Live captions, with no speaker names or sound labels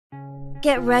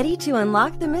Get ready to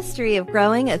unlock the mystery of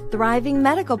growing a thriving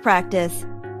medical practice.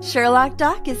 Sherlock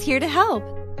Doc is here to help.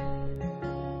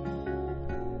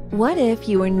 What if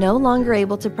you were no longer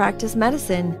able to practice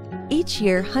medicine? Each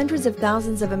year, hundreds of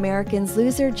thousands of Americans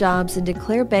lose their jobs and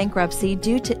declare bankruptcy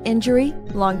due to injury,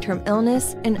 long-term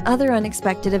illness, and other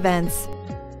unexpected events.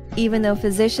 Even though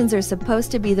physicians are supposed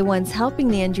to be the ones helping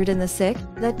the injured and the sick,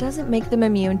 that doesn't make them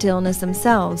immune to illness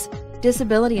themselves.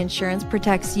 Disability insurance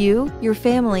protects you, your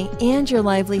family, and your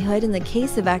livelihood in the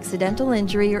case of accidental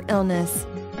injury or illness.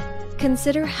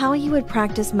 Consider how you would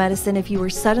practice medicine if you were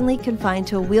suddenly confined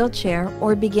to a wheelchair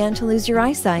or began to lose your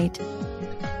eyesight.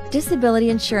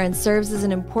 Disability insurance serves as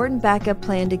an important backup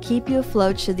plan to keep you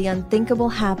afloat should the unthinkable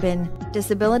happen.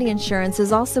 Disability insurance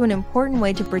is also an important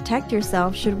way to protect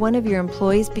yourself should one of your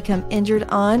employees become injured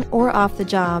on or off the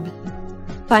job.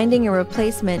 Finding a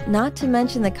replacement, not to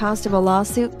mention the cost of a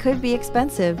lawsuit, could be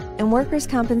expensive, and workers'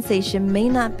 compensation may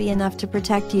not be enough to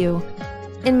protect you.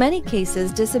 In many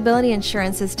cases, disability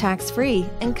insurance is tax-free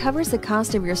and covers the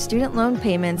cost of your student loan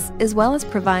payments, as well as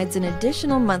provides an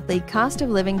additional monthly cost of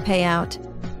living payout.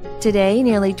 Today,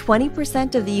 nearly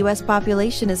 20% of the U.S.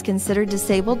 population is considered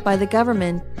disabled by the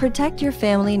government. Protect your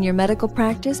family and your medical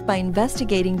practice by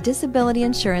investigating disability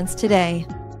insurance today.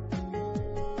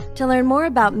 To learn more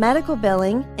about medical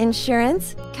billing,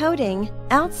 insurance, coding,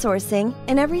 outsourcing,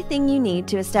 and everything you need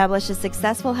to establish a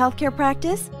successful healthcare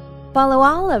practice, follow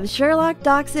all of Sherlock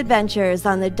Doc's adventures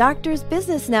on the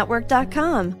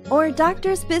doctorsbusinessnetwork.com or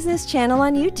Doctor's Business channel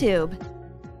on YouTube.